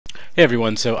Hey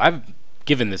everyone, so I've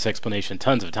given this explanation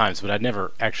tons of times, but I'd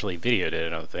never actually videoed it, I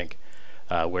don't think,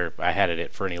 where I had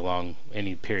it for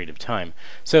any period of time.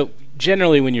 So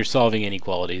generally when you're solving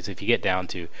inequalities, if you get down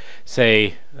to,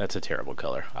 say, that's a terrible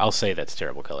color. I'll say that's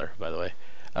terrible color, by the way.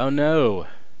 Oh no!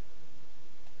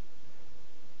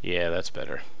 Yeah, that's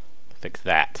better. Fix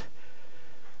that.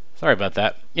 Sorry about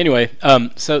that. Anyway,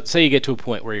 so say you get to a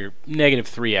point where your negative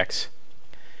 3x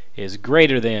is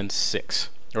greater than 6.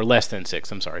 Or less than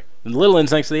 6, I'm sorry. And the little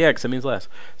n's next to the x, that means less.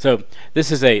 So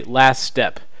this is a last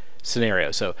step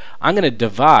scenario. So I'm going to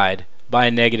divide by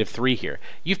a negative 3 here.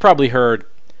 You've probably heard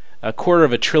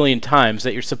 250 billion times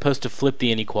that you're supposed to flip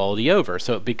the inequality over.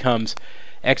 So it becomes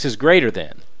x is greater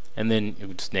than. And then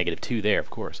it's negative 2 there, of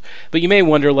course. But you may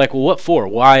wonder, like, well, what for?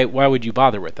 Why would you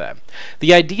bother with that?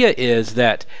 The idea is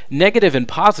that negative and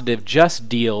positive just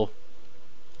deal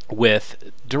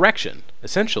with direction,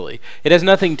 essentially. It has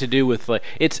nothing to do with, like,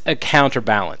 it's a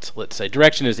counterbalance, let's say.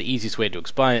 Direction is the easiest way to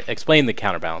explain the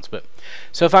counterbalance. But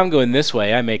so if I'm going this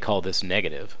way, I may call this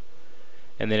negative.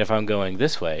 And then if I'm going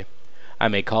this way, I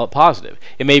may call it positive.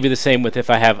 It may be the same with if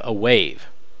I have a wave.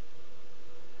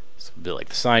 It's a bit like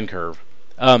the sine curve.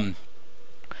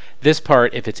 This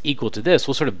part, if it's equal to this,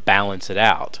 will sort of balance it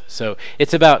out. So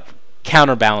it's about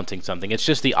counterbalancing something. It's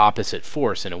just the opposite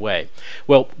force in a way.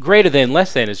 Well, greater than,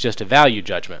 less than is just a value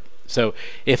judgment. So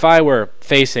if I were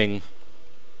facing,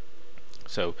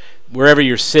 so wherever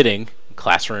you're sitting,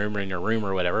 classroom or in your room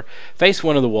or whatever, face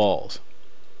one of the walls.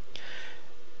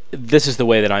 This is the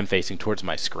way that I'm facing towards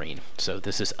my screen. So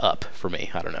this is up for me.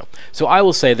 I don't know. So I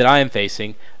will say that I am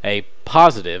facing a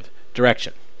positive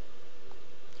direction.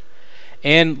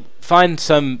 And find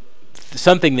something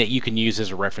that you can use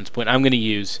as a reference point. I'm going to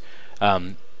use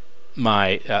the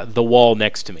wall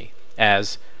next to me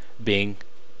as being,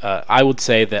 I would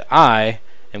say that I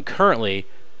am currently,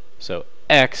 so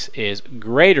x is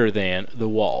greater than the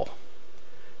wall.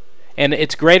 And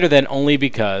it's greater than only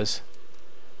because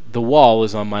the wall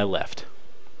is on my left.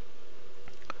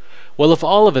 Well, if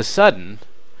all of a sudden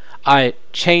I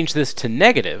change this to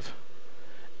negative,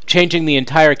 changing the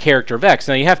entire character of x.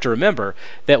 Now you have to remember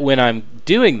that when I'm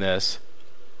doing this,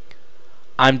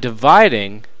 I'm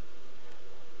dividing,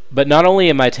 but not only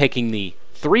am I taking the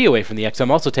 3 away from the x,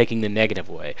 I'm also taking the negative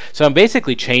away. So I'm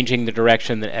basically changing the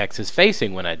direction that x is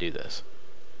facing when I do this.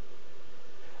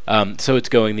 So it's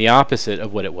going the opposite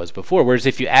of what it was before. Whereas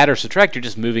if you add or subtract, you're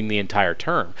just moving the entire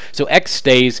term. So x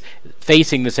stays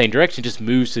facing the same direction, just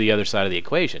moves to the other side of the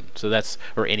equation. So that's,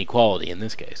 or inequality in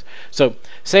this case. So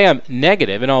say I'm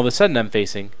negative, and all of a sudden I'm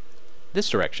facing this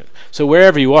direction. So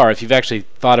wherever you are, if you've actually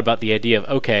thought about the idea of,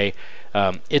 okay,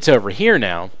 it's over here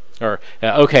now, or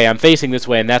okay, I'm facing this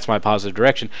way and that's my positive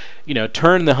direction,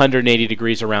 turn the 180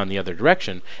 degrees around the other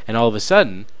direction, and all of a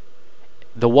sudden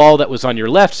the wall that was on your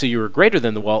left, so you were greater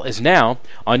than the wall, is now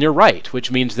on your right,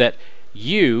 which means that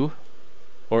you,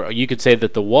 or you could say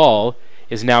that the wall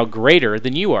is now greater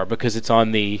than you are because it's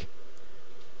on the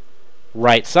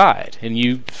right side, and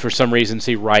you for some reason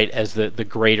see right as the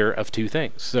greater of two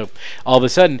things. So all of a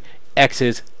sudden x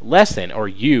is less than, or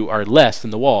you are less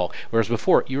than the wall, whereas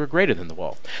before you were greater than the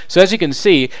wall. So as you can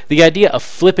see, the idea of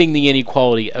flipping the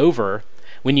inequality over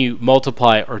when you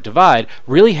multiply or divide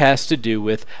really has to do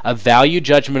with a value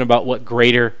judgment about what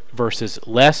greater versus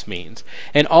less means.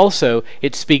 And also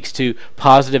it speaks to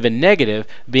positive and negative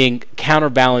being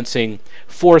counterbalancing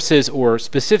forces, or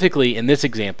specifically in this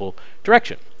example,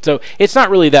 direction. So it's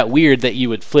not really that weird that you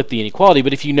would flip the inequality,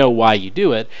 but if you know why you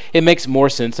do it, it makes more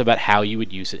sense about how you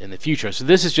would use it in the future. So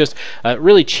this is just a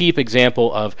really cheap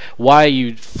example of why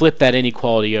you flip that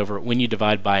inequality over when you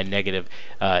divide by a negative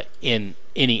in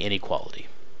any inequality.